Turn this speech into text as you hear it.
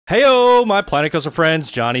Heyo, my Planet Coaster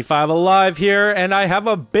friends, Johnny 5 Alive here, and I have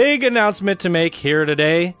a big announcement to make here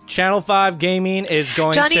today. Channel 5 Gaming is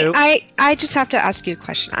going Johnny, to... I just have to ask you a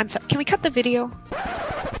question. I'm sorry. Can we cut the video?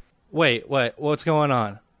 Wait, what's going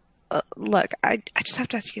on? Look, I just have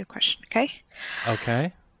to ask you a question, okay?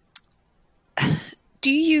 Okay.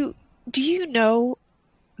 Do you know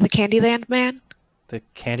the Candyland Man? The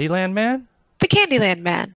Candyland Man? The Candyland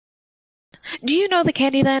Man. Do you know the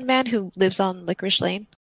Candyland Man who lives on Licorice Lane?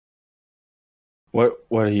 What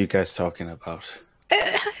are you guys talking about?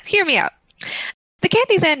 Hear me out. The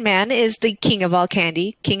Candyland Man is the king of all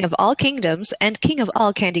candy, king of all kingdoms, and king of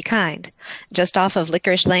all candy kind. Just off of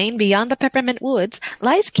Licorice Lane, beyond the Peppermint Woods,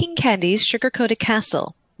 lies King Candy's sugar-coated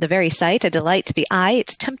castle. The very sight, a delight to the eye,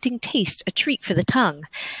 its tempting taste, a treat for the tongue.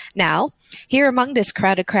 Now, here among this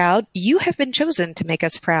crowded crowd, you have been chosen to make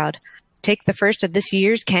us proud. Take the first of this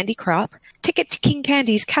year's candy crop, ticket to King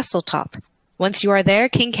Candy's castle top. Once you are there,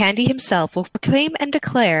 King Candy himself will proclaim and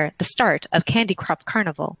declare the start of Candy Crop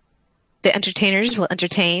Carnival. The entertainers will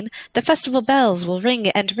entertain, the festival bells will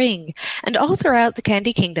ring, and all throughout the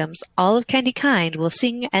Candy Kingdoms, all of Candy Kind will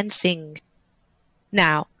sing and sing.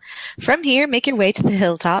 Now, from here, make your way to the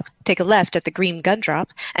hilltop, take a left at the green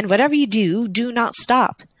gumdrop, and whatever you do, do not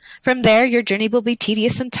stop. From there, your journey will be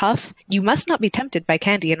tedious and tough. You must not be tempted by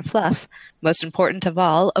candy and fluff. Most important of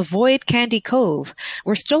all, avoid Candy Cove,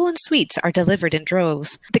 where stolen sweets are delivered in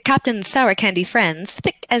droves. The captain's sour candy friends,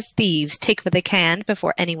 thick as thieves, take what they can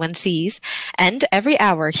before anyone sees, and every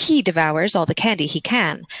hour he devours all the candy he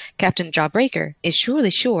can. Captain Jawbreaker is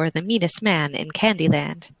surely sure the meanest man in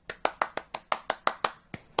Candyland.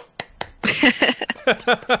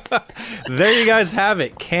 There you guys have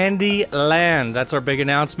it, Candyland. That's our big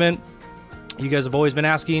announcement. You guys have always been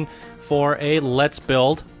asking for a Let's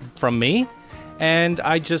Build from me, and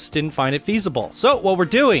I just didn't find it feasible. So what we're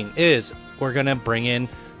doing is we're going to bring in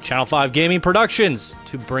Channel 5 Gaming Productions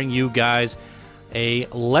to bring you guys a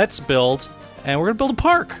Let's Build, and we're going to build a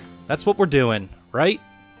park. That's what we're doing, right?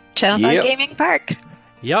 Channel 5 Gaming Park.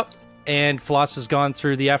 Yep. And Floss has gone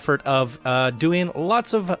through the effort of doing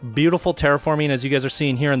lots of beautiful terraforming, as you guys are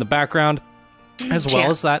seeing here in the background, as well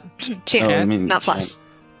as that. Chant, not Floss.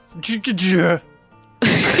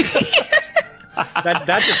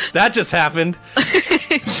 that just happened.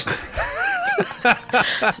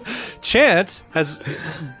 Chant has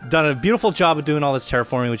done a beautiful job of doing all this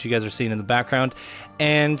terraforming, which you guys are seeing in the background,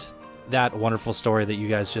 and that wonderful story that you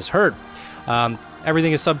guys just heard.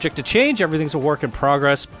 Everything is subject to change. Everything's a work in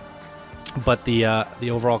progress. But the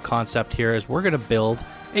overall concept here is we're going to build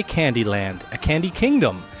a Candyland, a Candy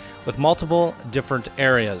Kingdom, with multiple different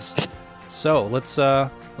areas. So let's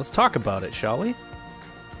talk about it, shall we?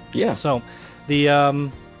 Yeah. So the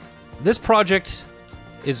this project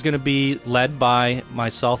is going to be led by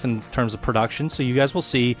myself in terms of production. So you guys will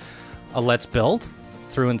see a Let's Build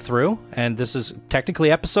through and through, and this is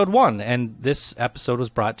technically episode 1, and this episode was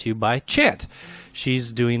brought to you by Chant.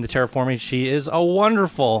 She's doing the terraforming. She is a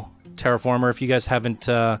wonderful terraformer. If you guys haven't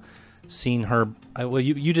seen her, well,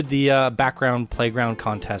 you did the background playground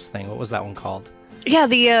contest thing. What was that one called? Yeah,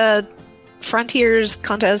 the Frontiers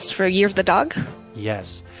contest for Year of the Dog.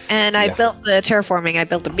 Yes. And I built the terraforming. I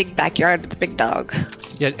built a big backyard with a big dog.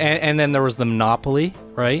 Yeah, and then there was the Monopoly,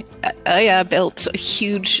 right? I built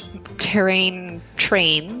huge terrain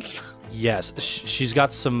trains. Yes, she's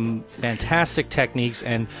got some fantastic techniques,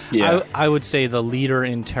 and yeah. I would say the leader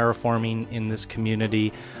in terraforming in this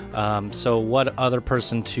community. So what other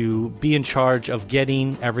person to be in charge of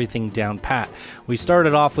getting everything down pat? We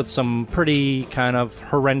started off with some pretty kind of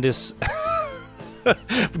horrendous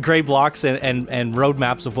gray blocks and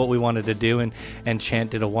roadmaps of what we wanted to do, and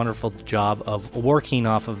Chant did a wonderful job of working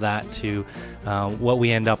off of that to what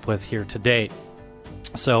we end up with here today.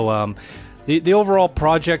 So the overall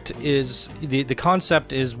project is the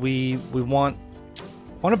concept is we want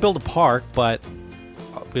to build a park, but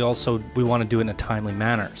we want to do it in a timely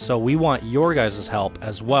manner. So we want your guys' help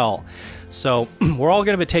as well. So we're all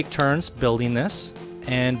going to take turns building this,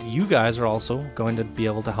 and you guys are also going to be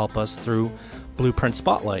able to help us through Blueprint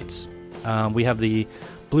Spotlights. We have the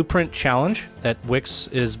Blueprint Challenge that Wix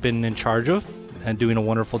has been in charge of and doing a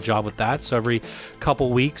wonderful job with that. So every couple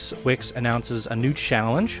weeks, Wix announces a new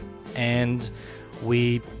challenge, and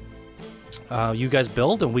you guys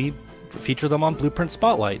build, and we feature them on Blueprint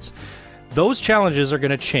Spotlights. Those challenges are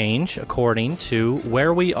going to change according to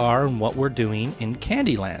where we are and what we're doing in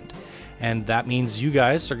Candyland. And that means you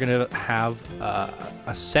guys are going to have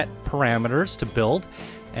a set parameters to build,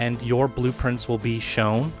 and your blueprints will be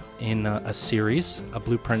shown in a series, a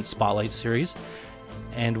Blueprint Spotlight series.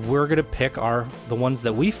 and we're going to pick the ones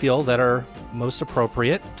that we feel that are most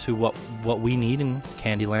appropriate to what we need in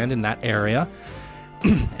Candyland in that area.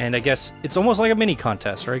 And I guess it's almost like a mini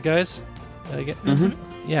contest, right, guys?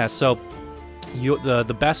 Yeah, so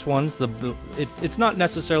the best ones, it's not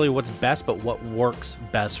necessarily what's best, but what works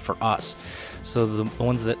best for us. So the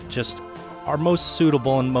ones that just are most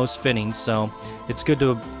suitable and most fitting. So it's good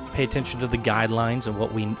to pay attention to the guidelines and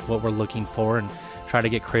what we're looking for, and try to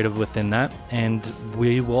get creative within that, and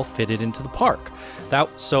we will fit it into the park.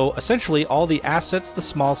 So essentially all the assets, the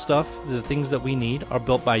small stuff, the things that we need are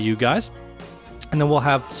built by you guys. And then we'll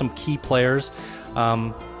have some key players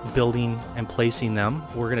building and placing them.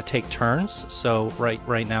 We're going to take turns. So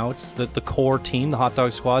right now it's the core team, the Hot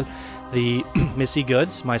Dog Squad, the Missy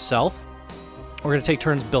Goods, myself. We're going to take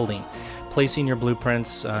turns building, placing your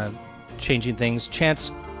blueprints, changing things.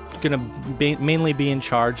 Chant's going to mainly be in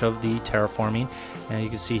charge of the terraforming. And you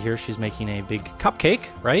can see here she's making a big cupcake,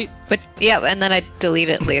 right? But yeah, and then I delete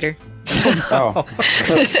it later. Oh.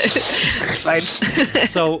 It's fine.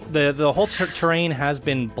 So the whole terrain has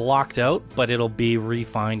been blocked out, but it'll be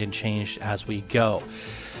refined and changed as we go.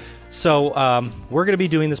 So we're going to be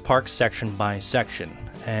doing this park section by section,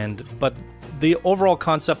 but the overall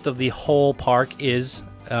concept of the whole park is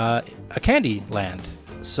a candy land.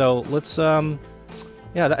 So let's I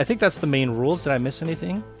think that's the main rules. Did I miss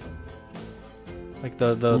anything? Like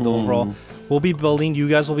the overall. We'll be building, you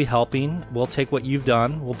guys will be helping. We'll take what you've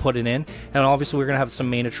done, we'll put it in. And obviously we're going to have some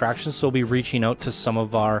main attractions, so we'll be reaching out to some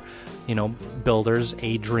of our, builders,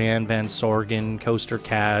 Adrian, Van Sorgen, Coaster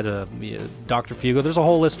Cad, Dr. Fugo. There's a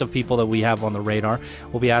whole list of people that we have on the radar.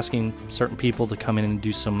 We'll be asking certain people to come in and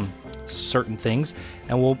do some certain things,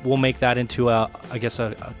 and we'll make that into a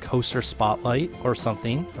coaster spotlight or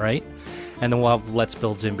something, right? And then we'll have Let's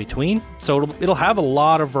Builds in between. So it'll have a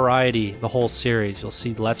lot of variety, the whole series. You'll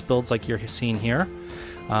see Let's Builds like you're seeing here.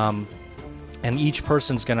 And each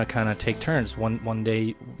person's going to kind of take turns. One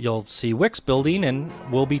day you'll see Wix building, and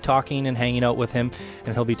we'll be talking and hanging out with him,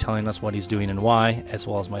 and he'll be telling us what he's doing and why, as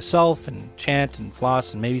well as myself and Chant and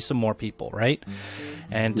Floss and maybe some more people, right?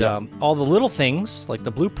 And all the little things, like the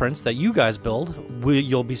blueprints that you guys build,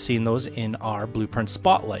 you'll be seeing those in our blueprint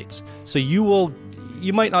spotlights. So you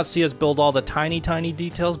might not see us build all the tiny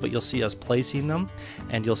details, but you'll see us placing them,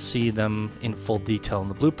 and you'll see them in full detail in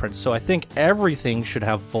the blueprints. So I think everything should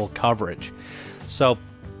have full coverage. So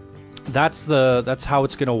that's how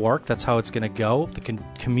it's going to work. That's how it's going to go. The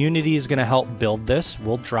community is going to help build this.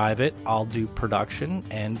 We'll drive it. I'll do production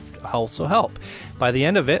and also help. By the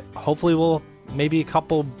end of it, hopefully maybe a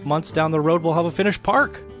couple months down the road, we'll have a finished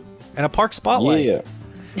park and a park spotlight. Yeah.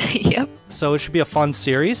 Yep. So it should be a fun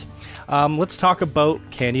series. Let's talk about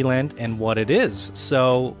Candyland and what it is.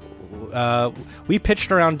 So we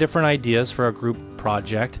pitched around different ideas for a group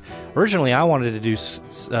project. Originally, I wanted to do,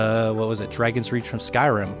 Dragon's Reach from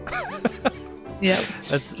Skyrim. Yep.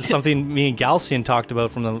 That's something me and Galcian talked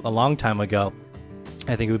about from a long time ago.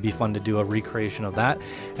 I think it would be fun to do a recreation of that.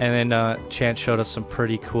 And then Chant showed us some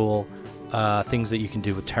pretty cool things that you can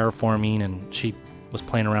do with terraforming, and she was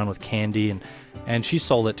playing around with candy, and she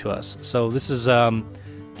sold it to us. So this is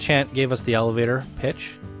Chant gave us the elevator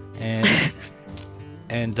pitch, and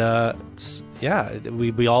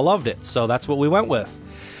we all loved it. So that's what we went with,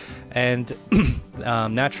 and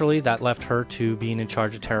naturally that left her to being in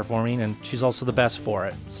charge of terraforming, and she's also the best for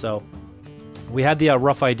it. So we had the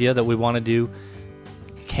rough idea that we want to do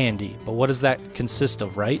candy, but what does that consist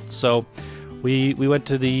of, right? So we went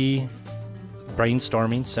to the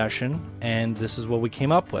brainstorming session, and this is what we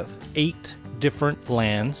came up with: 8 different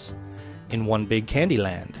lands in one big candy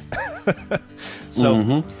land.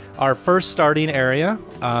 So our first starting area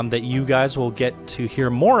that you guys will get to hear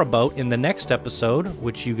more about in the next episode,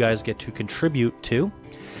 which you guys get to contribute to,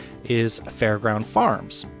 is Fairground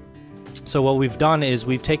Farms. So what we've done is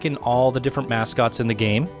we've taken all the different mascots in the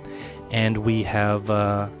game, and we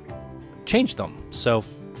have changed them. So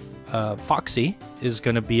Foxy is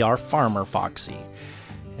going to be our farmer Foxy,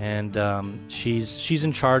 and she's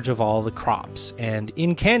in charge of all the crops. And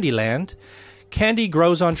in Candyland, candy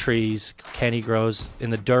grows on trees, candy grows in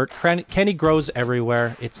the dirt, candy grows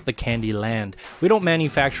everywhere. It's the candy land. We don't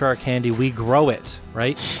manufacture our candy, we grow it,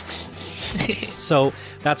 right? So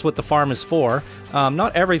that's what the farm is for.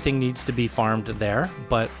 Not everything needs to be farmed there,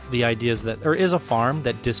 but the idea is that there is a farm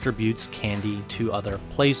that distributes candy to other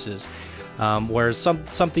places. Whereas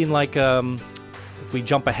something like, if we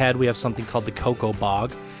jump ahead, we have something called the Cocoa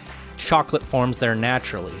Bog. Chocolate forms there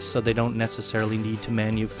naturally, so they don't necessarily need to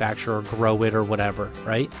manufacture or grow it or whatever,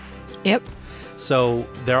 right? Yep. So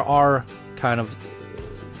there's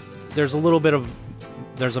a bit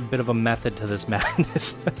of a method to this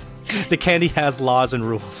madness. The candy has laws and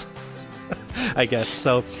rules, I guess.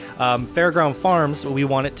 So, Fairground Farms, we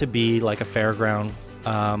want it to be like a fairground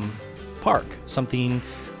park, something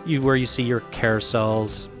where you see your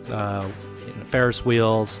carousels, Ferris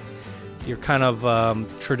wheels, your kind of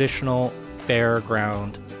traditional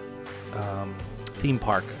fairground theme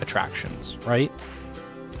park attractions, right?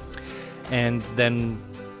 And then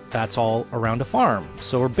that's all around a farm.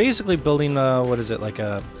 So we're basically building what is it, like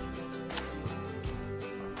a...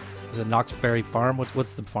 Is it Knoxberry Farm?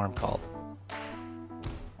 What's the farm called?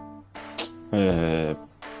 I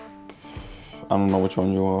don't know which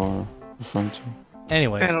one you are referring to.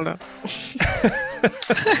 Anyways. I don't know.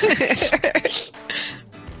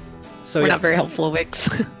 So We're not very helpful, Wix.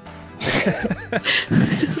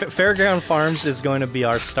 Fairground Farms is going to be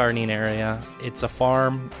our starting area. It's a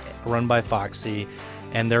farm run by Foxy,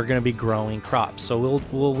 and they're going to be growing crops. So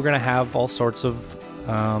we're going to have all sorts of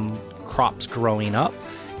crops growing up.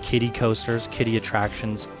 Kiddie coasters, kiddie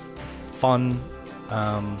attractions, fun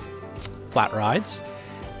flat rides,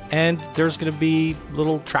 and there's going to be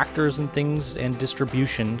little tractors and things and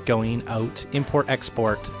distribution going out,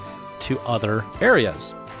 import-export, to other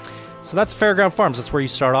areas. So that's Fairground Farms. That's where you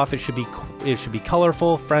start off. It should be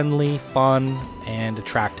colorful, friendly, fun, and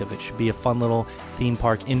attractive. It should be a fun little theme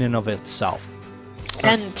park in and of itself.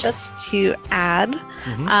 And just to add,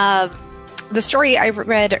 the story I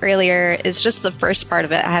read earlier is just the first part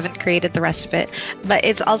of it. I haven't created the rest of it, but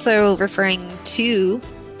it's also referring to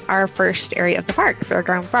our first area of the park,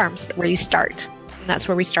 Fairground Farms, where you start. And that's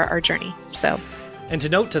where we start our journey. So, and to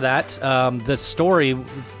note to that, the story,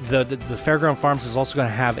 the Fairground Farms is also going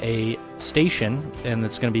to have a station, and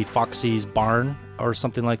it's going to be Foxy's barn or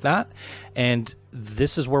something like that. And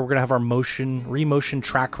this is where we're going to have our remotion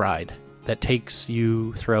track ride that takes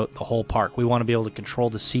you throughout the whole park. We want to be able to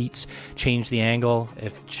control the seats, change the angle.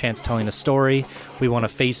 If Chant's telling a story, we want to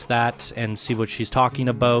face that and see what she's talking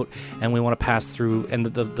about, and we want to pass through. And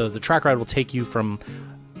the track ride will take you from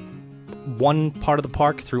one part of the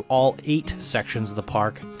park through all 8 sections of the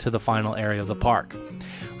park to the final area of the park,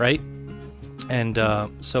 right? And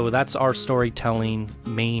so that's our storytelling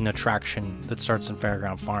main attraction that starts in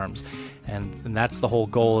Fairground Farms. And that's the whole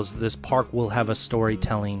goal, is this park will have a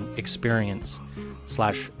storytelling experience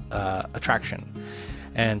 / attraction.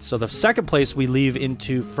 And so the second place we leave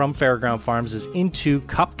into from Fairground Farms is into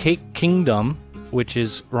Cupcake Kingdom, which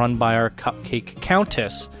is run by our Cupcake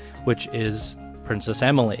Countess, which is Princess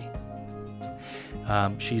Emily.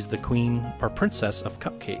 She's the queen or princess of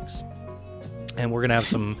cupcakes. And we're going to have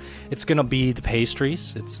some... It's going to be the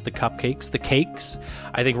pastries. It's the cupcakes, the cakes.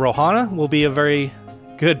 I think Rohana will be a very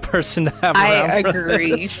good person to have around. I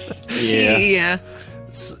agree. Yeah.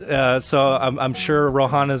 So I'm sure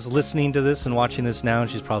Rohana's listening to this and watching this now, and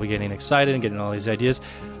she's probably getting excited and getting all these ideas.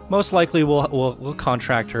 Most likely we'll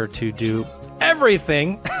contract her to do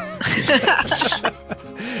everything.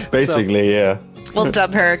 Basically, yeah. We'll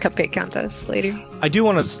dub her Cupcake Countess later. I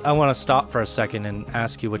want to stop for a second and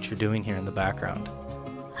ask you what you're doing here in the background.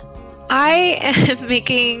 I am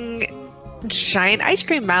making giant ice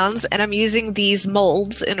cream mounds, and I'm using these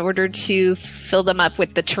molds in order to fill them up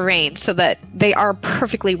with the terrain so that they are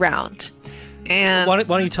perfectly round. And why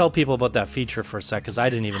don't you tell people about that feature for a sec, because I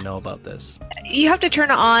didn't even know about this. You have to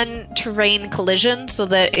turn on terrain collision so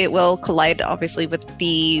that it will collide, obviously, with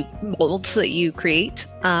the molds that you create.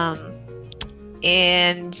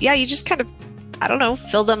 And yeah, you just kind of, I don't know,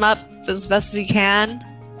 fill them up as best as you can.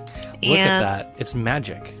 Look at that. It's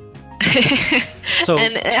magic.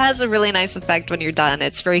 And it has a really nice effect when you're done.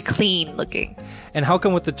 It's very clean looking. And how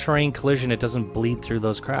come with the terrain collision it doesn't bleed through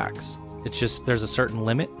those cracks? It's just there's a certain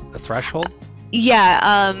limit, a threshold?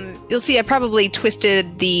 Yeah, you'll see I probably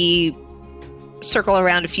twisted the circle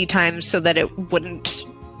around a few times so that it wouldn't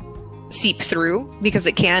seep through, because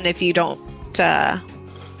it can if you don't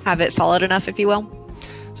have it solid enough, if you will.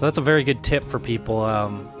 So that's a very good tip for people.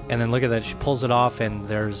 And then look at that, she pulls it off and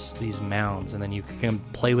there's these mounds, and then you can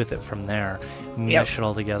play with it from there, mesh it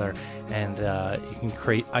all together, and you can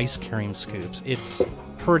create ice cream scoops. It's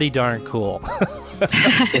pretty darn cool.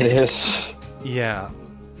 It is. Yeah,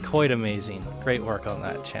 quite amazing. Great work on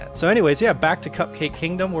that, Chant. So anyways, yeah, back to Cupcake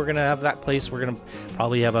Kingdom. We're going to have that place. We're going to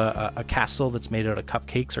probably have a castle that's made out of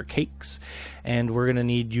cupcakes or cakes, and we're going to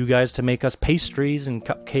need you guys to make us pastries and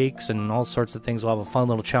cupcakes and all sorts of things. We'll have a fun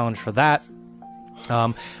little challenge for that.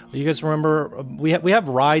 You guys remember, we have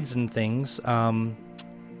rides and things. Didn't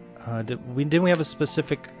we have a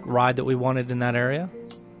specific ride that we wanted in that area?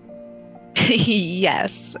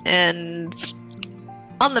 Yes, and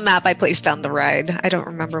on the map I placed down the ride. I don't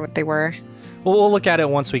remember what they were. We'll look at it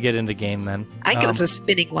once we get into game then. I think it was a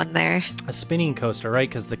spinning one there. A spinning coaster, right?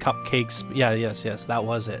 Because the cupcakes... Yeah, yes, that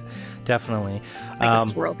was it. Definitely. Like a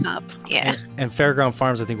swirl top. Yeah. And Fairground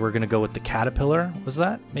Farms, I think we're going to go with the Caterpillar. Was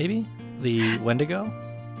that, maybe? The Wendigo?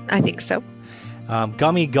 I think so.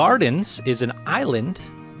 Gummy Gardens is an island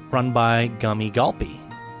run by Gummy Gulpy.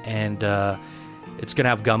 And it's going to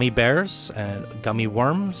have gummy bears and gummy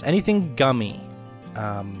worms. Anything gummy.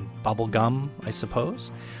 Bubble gum, I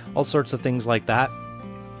suppose. All sorts of things like that.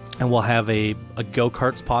 And we'll have a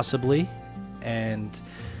go-karts possibly, and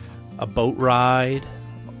a boat ride,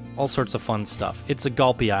 all sorts of fun stuff. It's a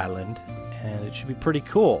Gulpy Island, and it should be pretty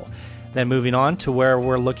cool. Then moving on to where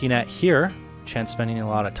we're looking at here, Chant's spending a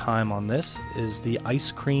lot of time on this, is the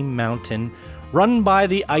Ice Cream Mountain, run by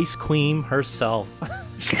the Ice Queen herself,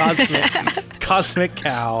 Cosmic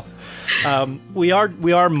Cow. We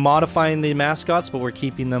are modifying the mascots, but we're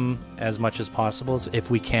keeping them as much as possible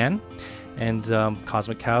if we can. And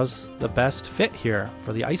Cosmic Cow's the best fit here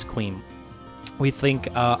for the Ice Queen. We think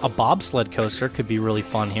a bobsled coaster could be really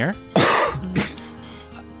fun here.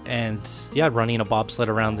 And yeah, running a bobsled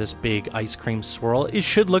around this big ice cream swirl, it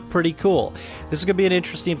should look pretty cool. This is going to be an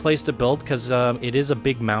interesting place to build because it is a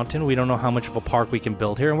big mountain. We don't know how much of a park we can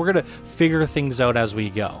build here, and we're going to figure things out as we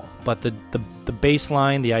go. But the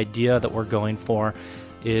baseline, the idea that we're going for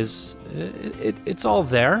is it's all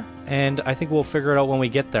there, and I think we'll figure it out when we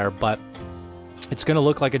get there. But it's going to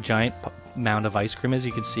look like a giant mound of ice cream, as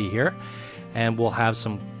you can see here, and we'll have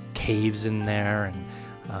some caves in there and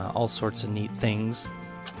all sorts of neat things.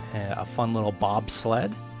 A fun little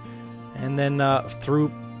bobsled, and then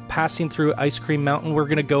passing through Ice Cream Mountain, we're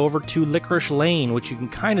going to go over to Licorice Lane, which you can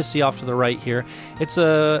kind of see off to the right here. It's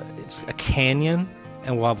a canyon,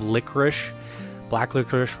 and we'll have licorice, black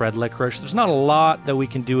licorice, red licorice. There's not a lot that we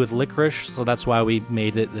can do with licorice, so that's why we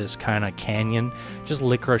made it this kind of canyon, just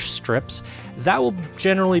licorice strips. That will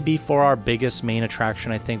generally be for our biggest main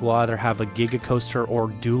attraction. I think we'll either have a Giga Coaster or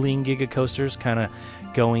dueling Giga Coasters kind of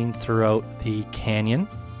going throughout the canyon.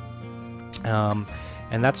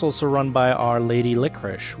 And that's also run by Our Lady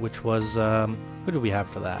Licorice, which was, what did we have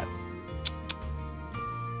for that?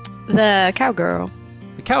 The cowgirl.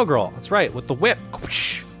 The cowgirl, that's right, with the whip.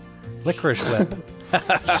 Licorice whip.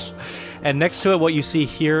 And next to it, what you see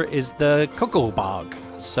here is the Cocoa Bog.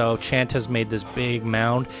 So Chant has made this big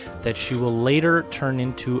mound that she will later turn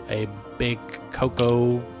into a big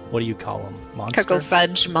cocoa, what do you call them? Monster? Cocoa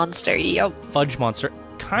fudge monster, yep. Fudge monster.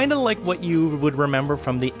 Kind of like what you would remember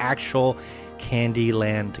from the actual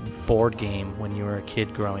Candyland board game when you were a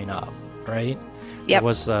kid growing up, right? Yep. It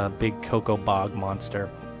was a big Cocoa Bog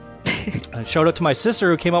monster. Shout out to my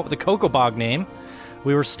sister who came up with the Cocoa Bog name.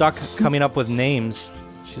 We were stuck coming up with names.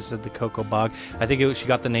 She said the Cocoa Bog. I think she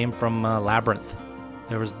got the name from Labyrinth.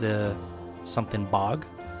 There was the something bog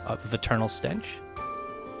of eternal stench.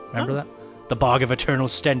 Remember that? The Bog of Eternal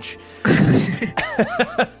Stench.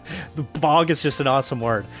 The bog is just an awesome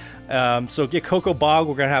word. So get Cocoa Bog.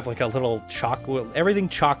 We're going to have like a little chocolate, everything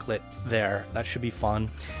chocolate there. That should be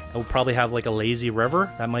fun. And we'll probably have like a lazy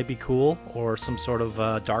river. That might be cool. Or some sort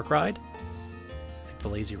of dark ride. I think the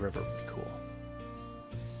lazy river would be cool.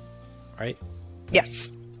 Right?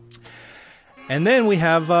 Yes. And then we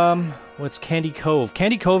have, what's Candy Cove?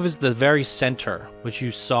 Candy Cove is the very center, which you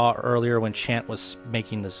saw earlier when Chant was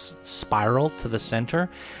making this spiral to the center.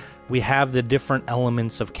 We have the different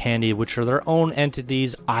elements of Candy, which are their own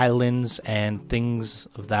entities, islands, and things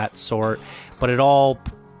of that sort. But it all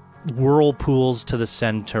whirlpools to the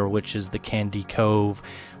center, which is the Candy Cove,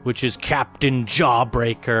 which is Captain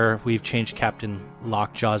Jawbreaker. We've changed Captain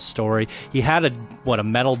Lockjaw's story. He had a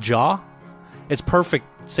metal jaw? It's perfect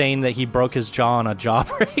saying that he broke his jaw on a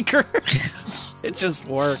jawbreaker. It just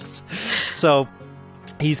works. So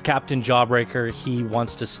he's Captain Jawbreaker. He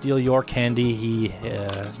wants to steal your candy.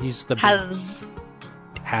 He's the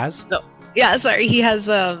has no yeah sorry he has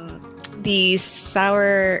the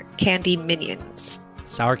sour candy minions.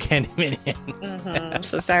 Sour candy minions. Mm-hmm.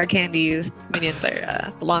 So sour candy minions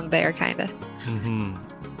are belong there, kind of. Mm-hmm.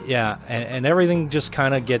 Yeah, and everything just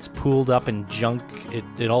kind of gets pooled up in junk.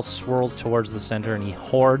 It all swirls towards the center, and he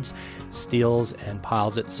hoards, steals, and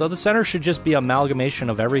piles it. So the center should just be amalgamation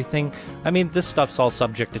of everything. I mean, this stuff's all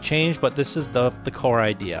subject to change, but this is the core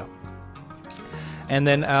idea. And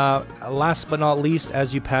then last but not least,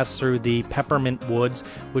 as you pass through the Peppermint Woods,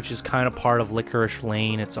 which is kind of part of Licorice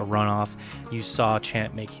Lane, it's a runoff. You saw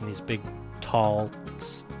Chant making these big, tall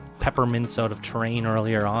peppermints out of terrain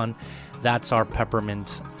earlier on. That's our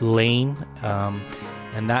Peppermint Lane,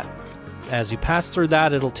 and that, as you pass through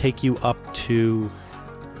that, it'll take you up to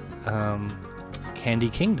Candy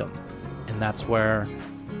Kingdom, and that's where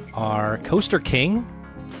our Coaster King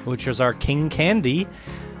which is our King Candy,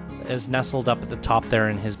 is nestled up at the top there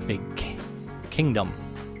in his big kingdom.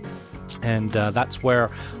 And that's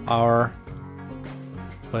where our,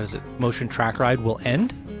 motion track ride will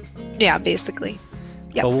end. Yeah, basically.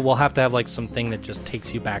 Yep. But we'll have to have like something that just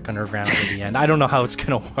takes you back underground at the end. I don't know how it's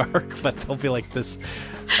gonna work, but there'll be like this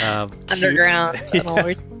underground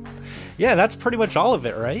tunnel. Yeah, that's pretty much all of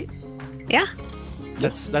it, right? Yeah.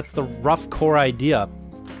 That's the rough core idea.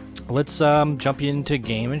 Let's jump into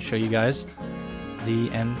game and show you guys the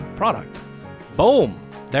end product. Boom!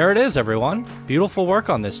 There it is, everyone. Beautiful work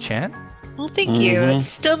on this, Chant. Well, thank you. It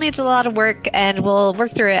still needs a lot of work, and we'll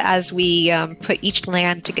work through it as we put each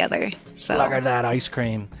land together. So. Look at that ice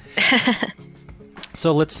cream.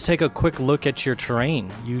 So let's take a quick look at your terrain.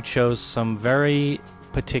 You chose some very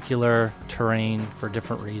particular terrain for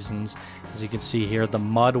different reasons. As you can see here, the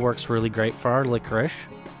mud works really great for our licorice.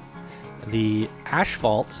 The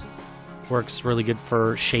asphalt works really good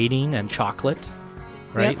for shading and chocolate.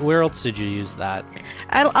 Right? Yep. Where else did you use that?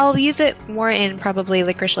 I'll use it more in probably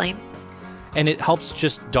Licorice Lane. And it helps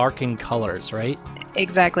just darken colors, right?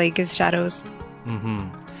 Exactly. It gives shadows. Mm-hmm.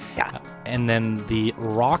 Yeah. And then the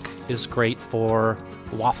rock is great for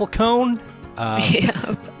waffle cone,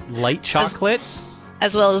 light chocolate.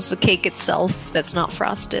 As well as the cake itself that's not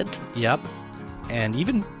frosted. Yep. And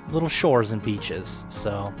even little shores and beaches.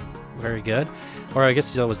 So, very good. Or I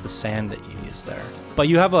guess that was the sand that you used there. But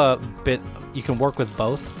you have a bit, you can work with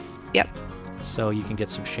both. Yep. So you can get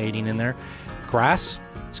some shading in there. Grass,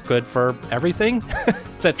 it's good for everything.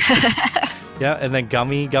 That's yeah, and then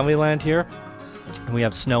gummy land here. And we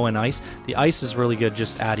have snow and ice. The ice is really good,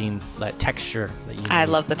 just adding that texture that you need. I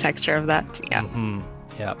love the texture of that. Yeah. Mm-hmm.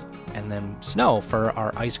 Yep. And then snow for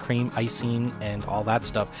our ice cream, icing, and all that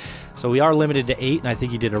stuff. So we are limited to 8, and I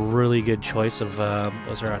think you did a really good choice of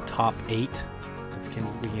those are our top 8.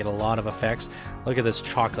 We can get a lot of effects. Look at this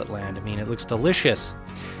chocolate land. I mean, it looks delicious.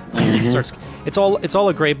 It's all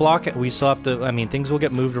a gray block. We still have to. I mean, things will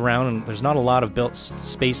get moved around, and there's not a lot of built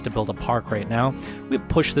space to build a park right now. We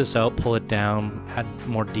push this out, pull it down, add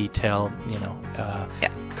more detail. You know,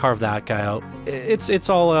 carve that guy out. It's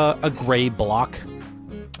all a gray block.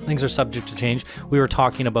 Things are subject to change. We were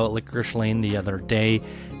talking about Licorice Lane the other day,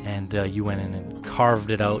 and you went in and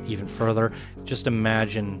carved it out even further. Just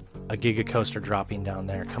imagine a Giga Coaster dropping down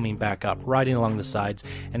there, coming back up, riding along the sides,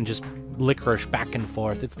 and just licorice back and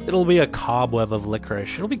forth. It'll be a cobweb of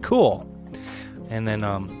licorice. It'll be cool. And then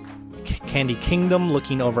Candy Kingdom,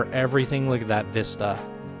 looking over everything. Look at that vista,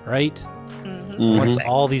 right? Mm-hmm. Once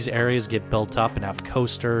all these areas get built up and have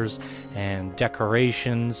coasters and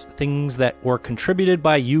decorations, things that were contributed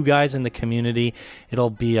by you guys in the community, it'll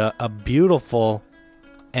be a beautiful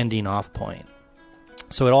ending off point.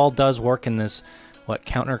 So it all does work in this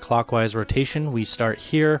counterclockwise rotation. We start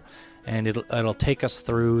here, and it'll take us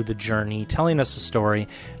through the journey, telling us a story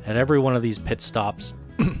at every one of these pit stops,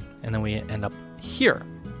 and then we end up here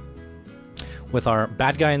with our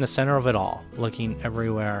bad guy in the center of it all, looking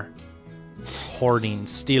everywhere, hoarding,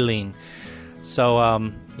 stealing. So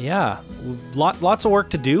yeah, lots of work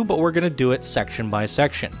to do, but we're gonna do it section by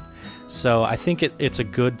section. So I think it's a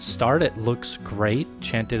good start. It looks great.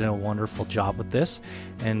 Chant did a wonderful job with this.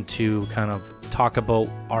 And to kind of talk about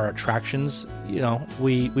our attractions, you know,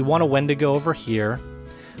 we want a Wendigo over here.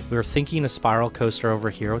 We were thinking a spiral coaster over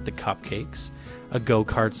here with the cupcakes, a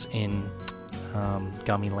go-karts in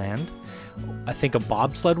Gummy Land. I think a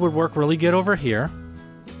bobsled would work really good over here.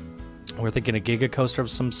 We're thinking a Giga Coaster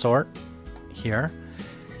of some sort here.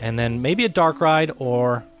 And then maybe a dark ride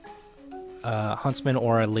or Huntsman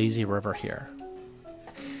or a lazy river here.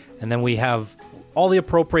 And then we have all the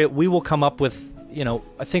appropriate. We will come up with, you know,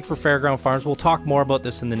 I think for Fairground Farms, we'll talk more about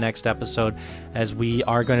this in the next episode, as we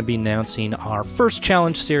are going to be announcing our first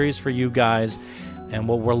challenge series for you guys and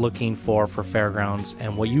what we're looking for Fairgrounds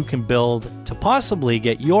and what you can build to possibly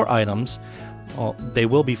get your items. Well, they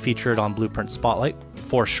will be featured on Blueprint Spotlight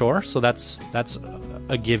for sure. So that's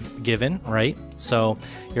a given, right? So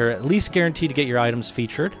you're at least guaranteed to get your items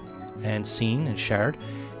featured and seen and shared,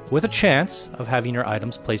 with a chance of having your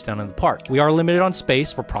items placed down in the park. We are limited on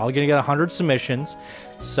space. We're probably going to get 100 submissions,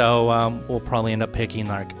 so we'll probably end up picking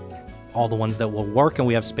like all the ones that will work and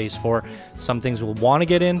we have space for. Some things we'll want to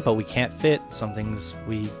get in, but we can't fit. Some things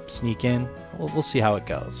we sneak in. We'll see how it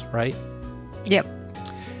goes, right? Yep.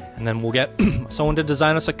 And then we'll get someone to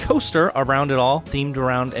design us a coaster around it all, themed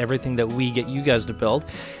around everything that we get you guys to build.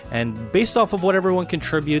 And based off of what everyone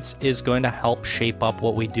contributes is going to help shape up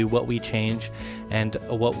what we do, what we change, and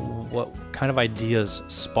what kind of ideas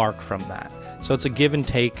spark from that. So it's a give and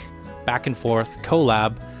take, back and forth,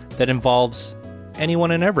 collab that involves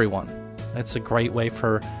anyone and everyone. That's a great way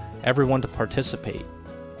for everyone to participate.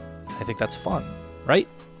 I think that's fun, right?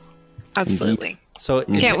 Absolutely. So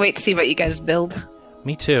I can't wait to see what you guys build.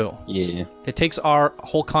 Me too. Yeah. It takes our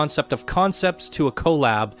whole concept of concepts to a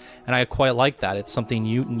collab, and I quite like that. It's something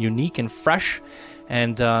unique and fresh,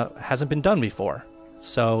 and hasn't been done before.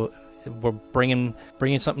 So we're bringing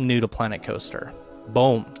something new to Planet Coaster.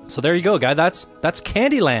 Boom. So there you go, guys. That's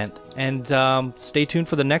Candyland. And stay tuned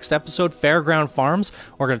for the next episode, Fairground Farms.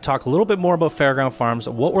 We're going to talk a little bit more about Fairground Farms,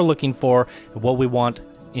 what we're looking for, and what we want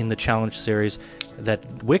in the challenge series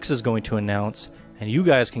that Wix is going to announce, and you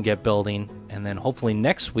guys can get building. And then hopefully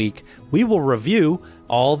next week we will review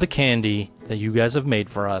all the candy that you guys have made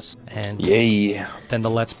for us. And Yay. then the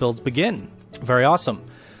Let's Builds begin. Very awesome.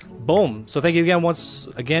 Boom. So thank you again once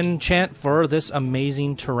again, Chant, for this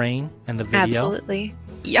amazing terrain and the video. Absolutely.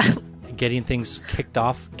 Yeah. Getting things kicked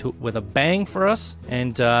off with a bang for us.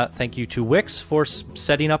 And thank you to Wix for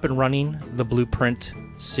setting up and running the Blueprint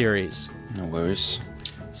series. No worries.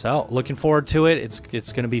 So, looking forward to it.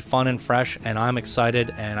 It's going to be fun and fresh, and I'm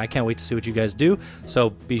excited, and I can't wait to see what you guys do.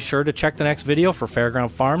 So, be sure to check the next video for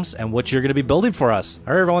Fairground Farms and what you're going to be building for us.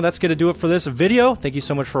 All right, everyone, that's going to do it for this video. Thank you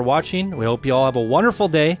so much for watching. We hope you all have a wonderful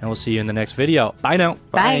day, and we'll see you in the next video. Bye now.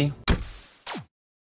 Bye.